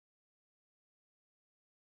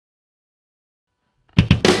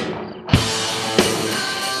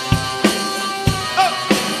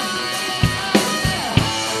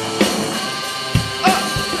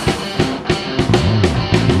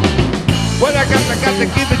I got to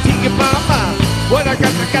give it to your mama. What I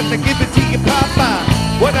got to give it to your papa.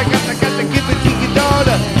 What I got to give it to your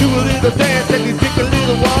daughter. Do a little dance and you drink a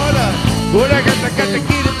little water. What I got to get it,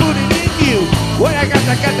 put it in you. What I got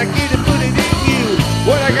to get it, put it in you.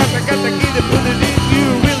 What I got to get it, put it in you.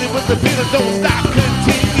 Really with the feeling, don't stop,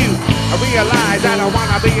 continue. I realize I don't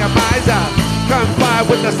wanna be a miser. Come by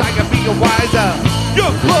with the sign of being wiser.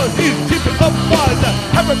 Your blood is tipping up wiser.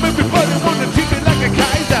 I remember everybody wanna treat me like a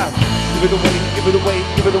Kaiser. Give it away, give it away,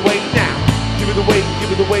 give it away now. Give it away,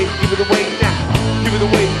 give it away, give it away now. Give it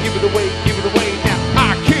away, give it away, give it away now.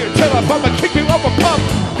 I can't tell if I'm a kicking or a pump.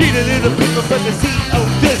 Need a little people from the CEO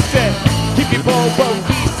district. Keep your ball one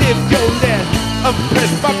piece if you're left.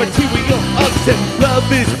 Unpressed by material upset. Love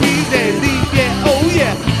is easy, leave yeah, oh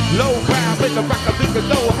yeah. Low brow with the rock of the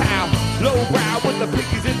know-how. Low brow with the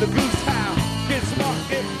pinky